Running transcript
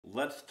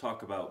Let's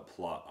talk about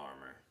plot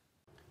armor.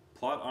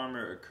 Plot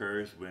armor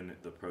occurs when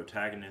the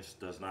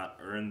protagonist does not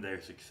earn their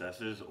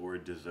successes or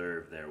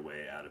deserve their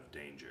way out of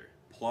danger.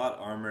 Plot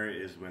armor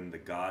is when the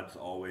gods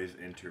always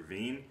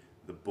intervene,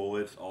 the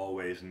bullets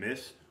always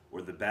miss,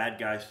 or the bad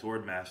guy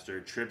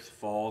swordmaster trips,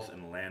 falls,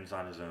 and lands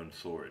on his own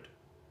sword.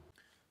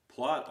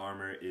 Plot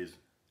armor is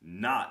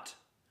not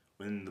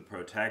when the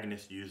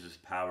protagonist uses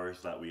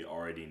powers that we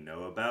already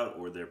know about,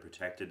 or they're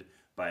protected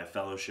by a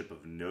fellowship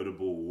of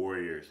notable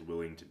warriors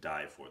willing to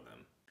die for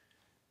them.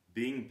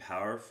 Being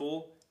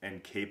powerful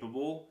and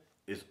capable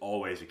is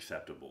always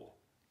acceptable.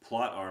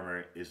 Plot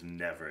armor is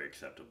never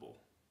acceptable.